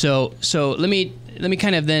 Gotcha. So let me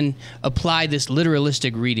kind of then apply this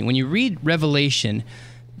literalistic reading. When you read Revelation,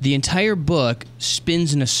 the entire book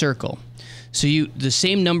spins in a circle. So the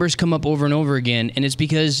same numbers come up over and over again, and it's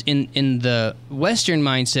because in the Western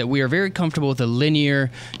mindset, we are very comfortable with a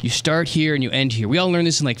linear, you start here and you end here. We all learn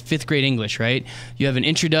this in like 5th grade English, right? You have an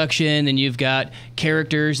introduction, then you've got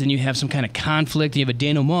characters, then you have some kind of conflict, then you have a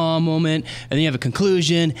denouement moment, and then you have a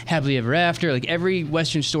conclusion, happily ever after. Like every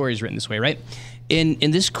Western story is written this way, right?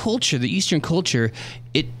 In this culture, the Eastern culture,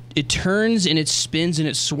 it turns and it spins and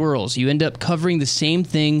it swirls. You end up covering the same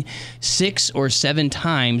thing 6 or 7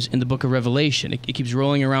 times in the book of Revelation. It keeps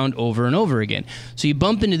rolling around over and over again. So you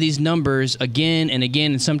bump into these numbers again and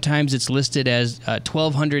again, and sometimes it's listed as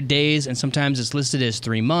 1,200 days, and sometimes it's listed as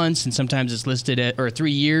 3 months, and sometimes it's listed at, or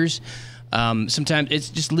 3 years. Sometimes it's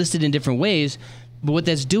just listed in different ways. But what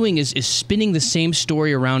that's doing is spinning the same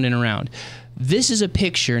story around and around. This is a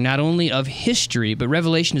picture not only of history, but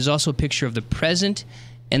Revelation is also a picture of the present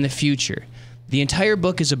and the future. The entire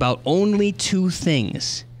book is about only 2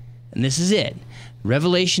 things, and this is it.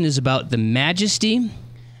 Revelation is about the majesty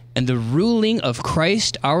and the ruling of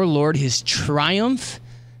Christ our Lord, his triumph,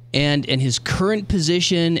 and his current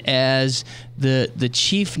position as the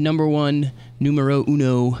chief numero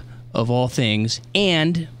uno of all things,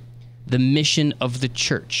 and the mission of the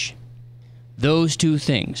church. Those 2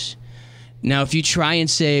 things. Now, if you try and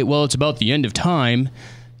say, well, it's about the end of time,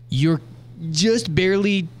 you're just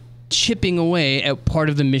barely chipping away at part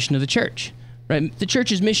of the mission of the church, right? The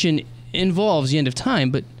church's mission involves the end of time,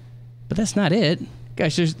 but that's not it.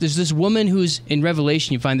 Gosh, there's this woman who's, in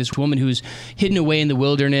Revelation, you find this woman who's hidden away in the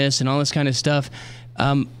wilderness and all this kind of stuff.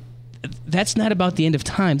 That's not about the end of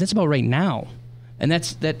time. That's about right now. And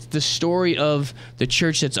that's the story of the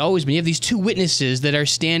church that's always been. You have these 2 witnesses that are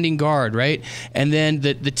standing guard, right? And then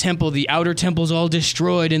the temple, the outer temple is all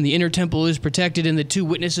destroyed, and the inner temple is protected, and the 2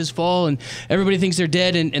 witnesses fall, and everybody thinks they're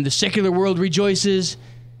dead, and the secular world rejoices.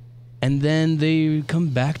 And then they come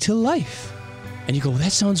back to life. And you go, well,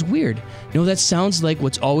 that sounds weird. No, that sounds like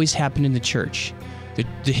what's always happened in the church.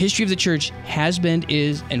 The history of the church has been,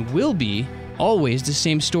 is, and will be always the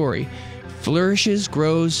same story. Flourishes,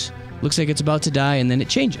 grows, looks like it's about to die, and then it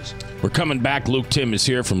changes. We're coming back. Luke Timm is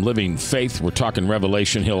here from Living Faith. We're talking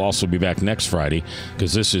Revelation. He'll also be back next Friday,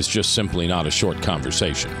 because this is just simply not a short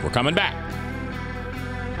conversation. We're coming back.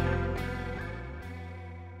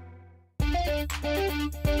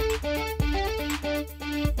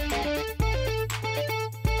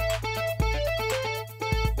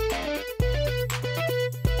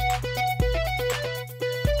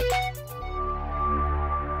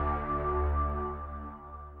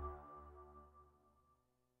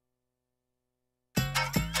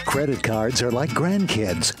 Credit cards are like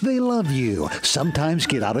grandkids. They love you, sometimes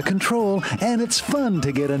get out of control, and it's fun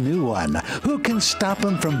to get a new one. Who can stop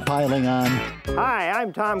them from piling on? Hi,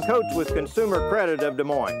 I'm Tom Coates with Consumer Credit of Des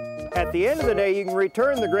Moines. At the end of the day, you can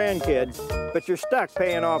return the grandkids, but you're stuck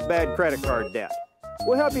paying off bad credit card debt.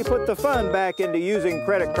 We'll help you put the fun back into using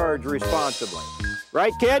credit cards responsibly.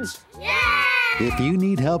 Right, kids? Yeah! If you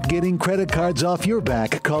need help getting credit cards off your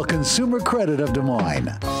back, call Consumer Credit of Des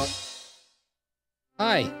Moines.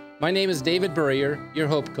 Hi, my name is David Burrier, your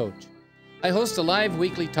Hope Coach. I host a live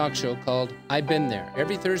weekly talk show called I've Been There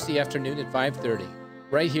every Thursday afternoon at 5:30,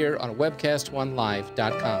 right here on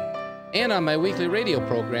webcast1live.com, and on my weekly radio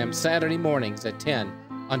program Saturday mornings at 10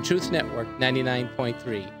 on Truth Network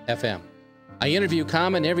 99.3 FM. I interview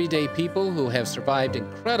common everyday people who have survived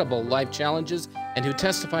incredible life challenges and who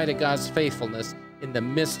testify to God's faithfulness in the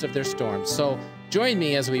midst of their storms. So join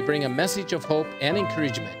me as we bring a message of hope and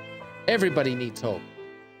encouragement. Everybody needs hope.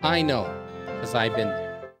 I know, because I've been there.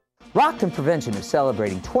 Rock Prevention is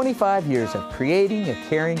celebrating 25 years of creating a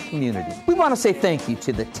caring community. We want to say thank you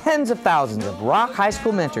to the tens of thousands of Rock High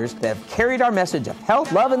School mentors that have carried our message of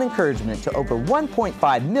health, love, and encouragement to over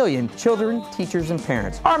 1.5 million children, teachers, and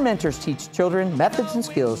parents. Our mentors teach children methods and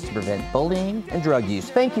skills to prevent bullying and drug use.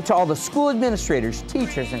 Thank you to all the school administrators,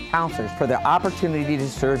 teachers, and counselors for their opportunity to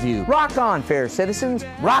serve you. Rock on, fair citizens,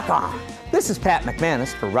 rock on! This is Pat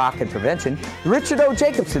McManus for Rock and Prevention, the Richard O.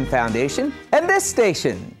 Jacobson Foundation, and this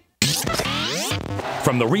station.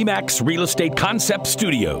 From the RE/MAX Real Estate Concept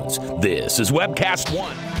Studios, this is Webcast 1.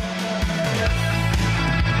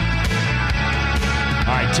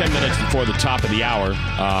 All right, 10 minutes before the top of the hour.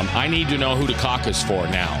 I need to know who to caucus for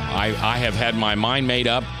now. I have had my mind made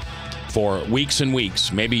up for weeks and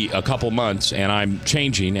weeks, maybe a couple months, and I'm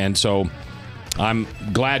changing, and so I'm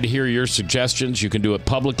glad to hear your suggestions. You can do it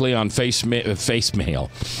publicly on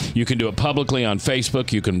FaceMail. You can do it publicly on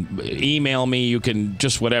Facebook. You can email me. You can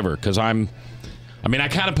just whatever, because I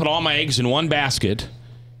kind of put all my eggs in one basket,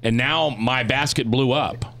 and now my basket blew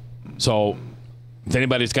up. So If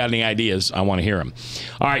anybody's got any ideas, I want to hear them.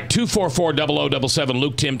 All right, 244-0077.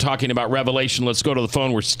 Luke Timm talking about Revelation. Let's go to the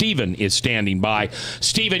phone where Stephen is standing by.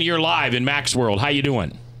 Stephen, you're live in Mac's World. How you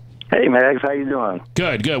doing? Hey, Max. How you doing?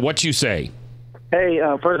 Good, good. What you say? Hey,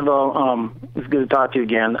 first of all, it's good to talk to you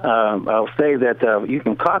again. I'll say that you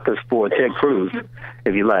can caucus for Ted Cruz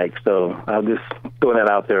if you like. So I'll just throw that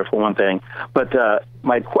out there for one thing. But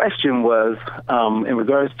my question was in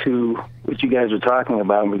regards to what you guys were talking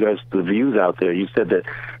about in regards to the views out there. You said that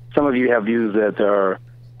some of you have views that are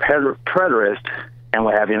preterist and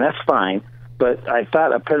what have you, and that's fine. But I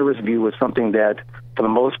thought a preterist view was something that, for the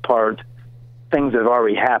most part, things have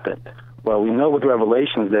already happened. Well, we know with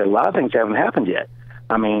Revelations that a lot of things haven't happened yet.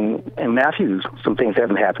 I mean, in Matthew, some things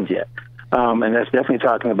haven't happened yet. And that's definitely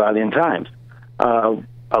talking about end times. I'll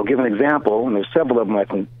give an example, and there's several of them I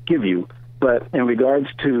can give you. But in regards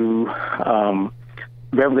to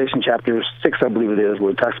Revelation chapter 6, I believe it is,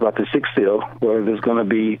 where it talks about the sixth seal, where there's going to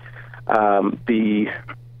be the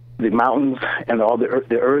mountains and all the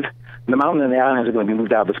earth. The mountain and the islands are going to be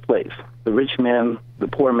moved out of this place. The rich men, the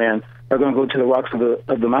poor men, are going to go to the rocks of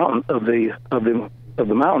the mountains,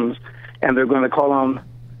 and they're going to call on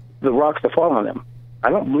the rocks to fall on them. I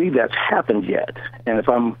don't believe that's happened yet. And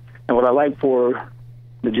what I like for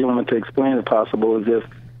the gentleman to explain, if possible, is if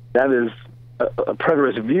that is a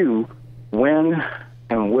preterist view. When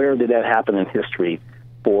and where did that happen in history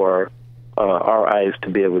for our eyes to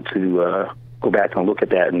be able to go back and look at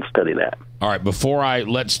that and study that? All right, before I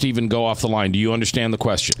let Stephen go off the line, do you understand the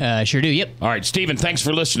question? Sure do, yep. All right, Stephen, thanks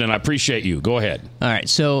for listening. I appreciate you. Go ahead. All right,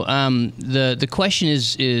 so the question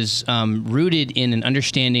is rooted in an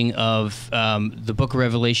understanding of the book of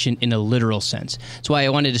Revelation in a literal sense. That's why I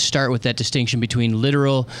wanted to start with that distinction between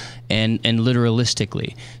literal and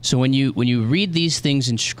literalistically. So when you read these things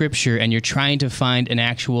in Scripture and you're trying to find an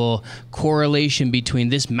actual correlation between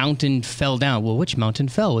this mountain fell down, well, which mountain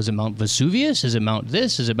fell? Was it Mount Vesuvius? Is it Mount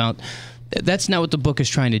this? Is it Mount... That's not what the book is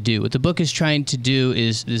trying to do. What the book is trying to do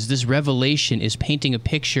is this revelation is painting a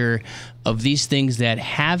picture of these things that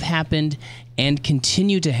have happened and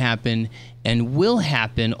continue to happen and will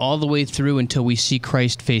happen all the way through until we see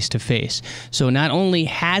Christ face to face. So not only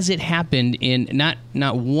has it happened in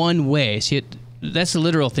not one way, that's the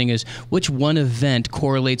literal thing, is which one event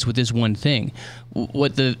correlates with this one thing.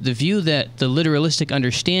 What the view that the literalistic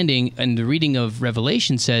understanding and the reading of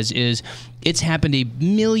Revelation says is it's happened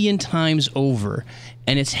 1,000,000 times over,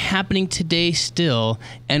 and it's happening today still,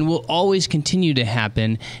 and will always continue to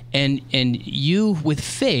happen. And you with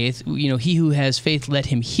faith, he who has faith, let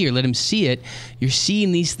him hear, let him see it. You're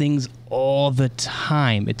seeing these things all the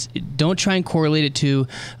time. Don't try and correlate it to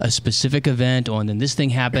a specific event, and then this thing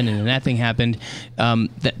happened and then that thing happened.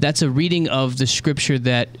 That's a reading of the Scripture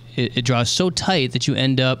that it draws so tight that you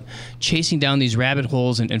end up chasing down these rabbit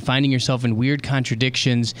holes and finding yourself in weird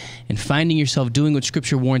contradictions and finding yourself doing what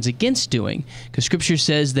Scripture warns against doing. Because Scripture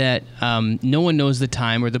says that no one knows the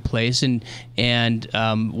time or the place, and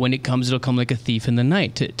when it comes, it'll come like a thief in the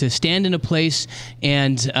night. To stand in a place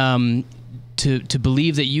and to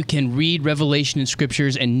believe that you can read Revelation in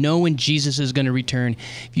Scriptures and know when Jesus is going to return,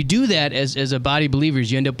 if you do that as a body of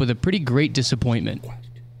believers, you end up with a pretty great disappointment.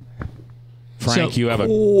 Frank, you have a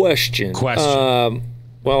question.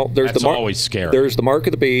 Well, that's always scary. There's the mark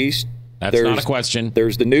of the beast. That's not a question.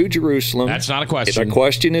 There's the New Jerusalem. That's not a question. The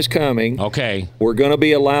question is coming. Okay. We're going to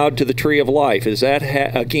be allowed to the tree of life. Is that,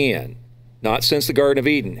 again, not since the Garden of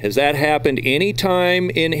Eden, has that happened any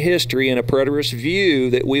time in history in a preterist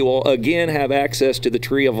view that we will again have access to the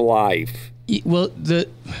tree of life? Well,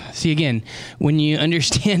 again, when you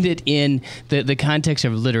understand it in the context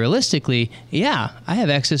of literalistically, yeah, I have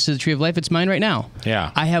access to the tree of life. It's mine right now.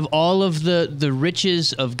 Yeah. I have all of the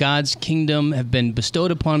riches of God's kingdom have been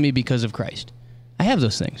bestowed upon me because of Christ. I have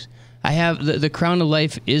those things. I have the crown of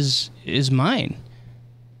life is mine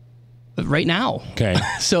right now. Okay.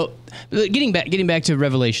 So getting back to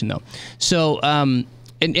Revelation, though. So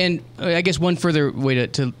And I guess one further way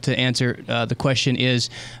to answer the question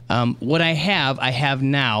is what I have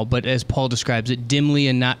now, but as Paul describes it, dimly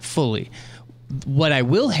and not fully. What I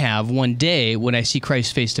will have one day when I see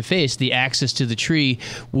Christ face to face, the access to the tree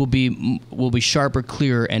will be sharper,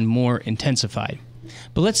 clearer, and more intensified.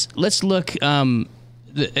 But let's look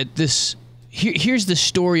at this. Here's the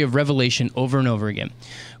story of Revelation over and over again.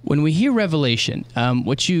 When we hear Revelation,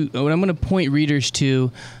 what I'm going to point readers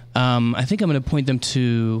to. I think I'm going to point them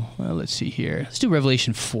to, let's see here. Let's do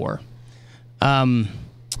Revelation 4.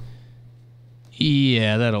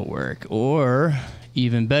 Yeah, that'll work. Or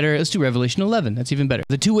even better, let's do Revelation 11. That's even better.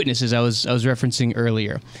 The two witnesses I was referencing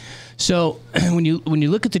earlier. So when you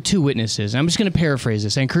look at the two witnesses, I'm just going to paraphrase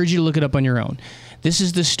this. I encourage you to look it up on your own. This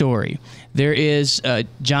is the story. There is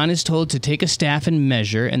John is told to take a staff and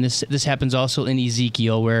measure, and this happens also in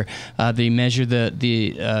Ezekiel, where they measure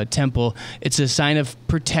the temple. It's a sign of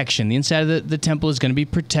protection. The inside of the temple is going to be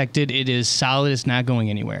protected. It is solid. It's not going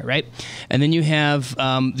anywhere, right? And then you have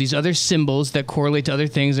these other symbols that correlate to other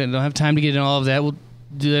things. I don't have time to get into all of that. We'll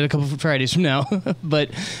do that a couple of Fridays from now.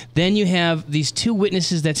 But then you have these two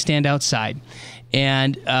witnesses that stand outside.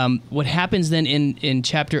 And what happens then in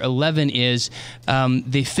chapter 11 is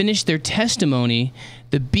they finish their testimony.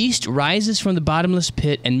 The beast rises from the bottomless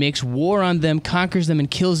pit and makes war on them, conquers them,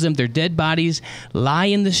 and kills them. Their dead bodies lie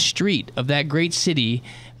in the street of that great city,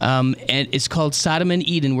 and it's called Sodom and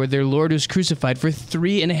Eden, where their Lord was crucified for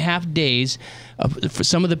 3.5 days. For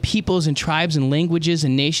some of the peoples and tribes and languages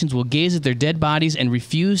and nations will gaze at their dead bodies and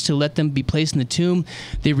refuse to let them be placed in the tomb.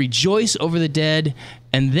 They rejoice over the dead,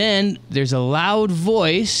 and then there's a loud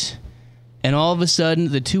voice, and all of a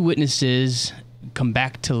sudden the two witnesses come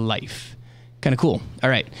back to life. Kind of cool. All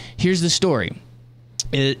right, here's the story.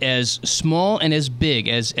 As small and as big,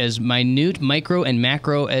 as minute, micro, and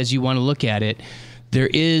macro as you want to look at it, there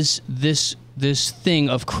is this thing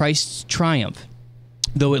of Christ's triumph.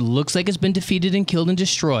 Though it looks like it's been defeated and killed and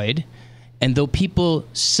destroyed, and though people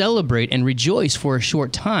celebrate and rejoice for a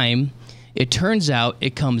short time, it turns out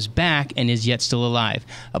it comes back and is yet still alive.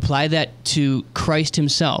 Apply that to Christ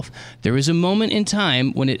himself. There was a moment in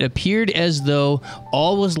time when it appeared as though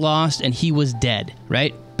all was lost and he was dead,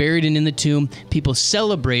 right? Buried and in the tomb. People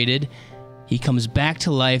celebrated. He comes back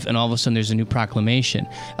to life, and all of a sudden there's a new proclamation.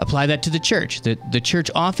 Apply that to the church. The church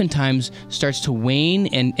oftentimes starts to wane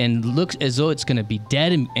and looks as though it's going to be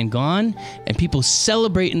dead and gone, and people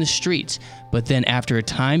celebrate in the streets. But then after a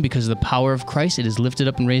time, because of the power of Christ, it is lifted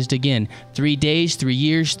up and raised again. 3 days, 3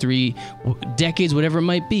 years, 3 decades, whatever it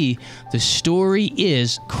might be. The story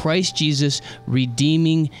is Christ Jesus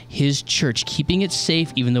redeeming his church, keeping it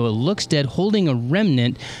safe, even though it looks dead, holding a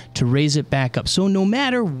remnant to raise it back up. So no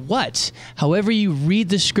matter what, however you read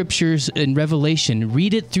the scriptures in Revelation,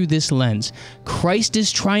 read it through this lens. Christ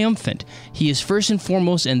is triumphant. He is first and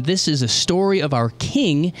foremost, and this is a story of our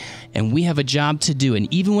King, and we have a job to do.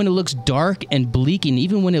 And even when it looks dark and bleak, and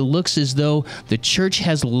even when it looks as though the church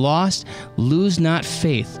has lost, lose not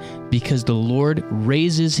faith, because the Lord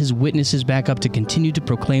raises his witnesses back up to continue to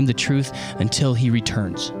proclaim the truth until he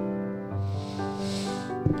returns.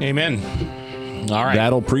 Amen. All right.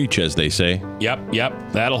 That'll preach, as they say. Yep.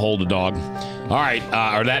 That'll hold a dog. All right,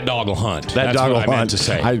 or that dog will hunt. That's what will I meant hunt. to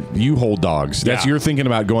say. You hold dogs. That's you're thinking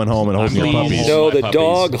about going home and holding your puppies. No, the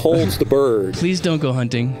dog holds the bird. Please don't go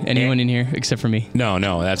hunting. Anyone in here except for me. No,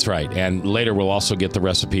 that's right. And later we'll also get the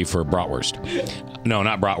recipe for bratwurst. No,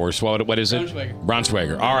 not bratwurst. What is it?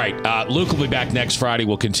 Braunschweiger. All right. Luke will be back next Friday.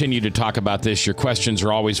 We'll continue to talk about this. Your questions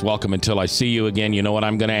are always welcome until I see you again. You know what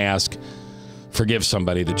I'm going to ask? Forgive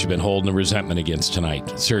somebody that you've been holding a resentment against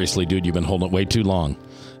tonight. Seriously, dude, you've been holding it way too long.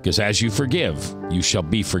 Because as you forgive, you shall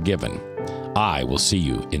be forgiven. I will see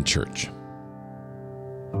you in church.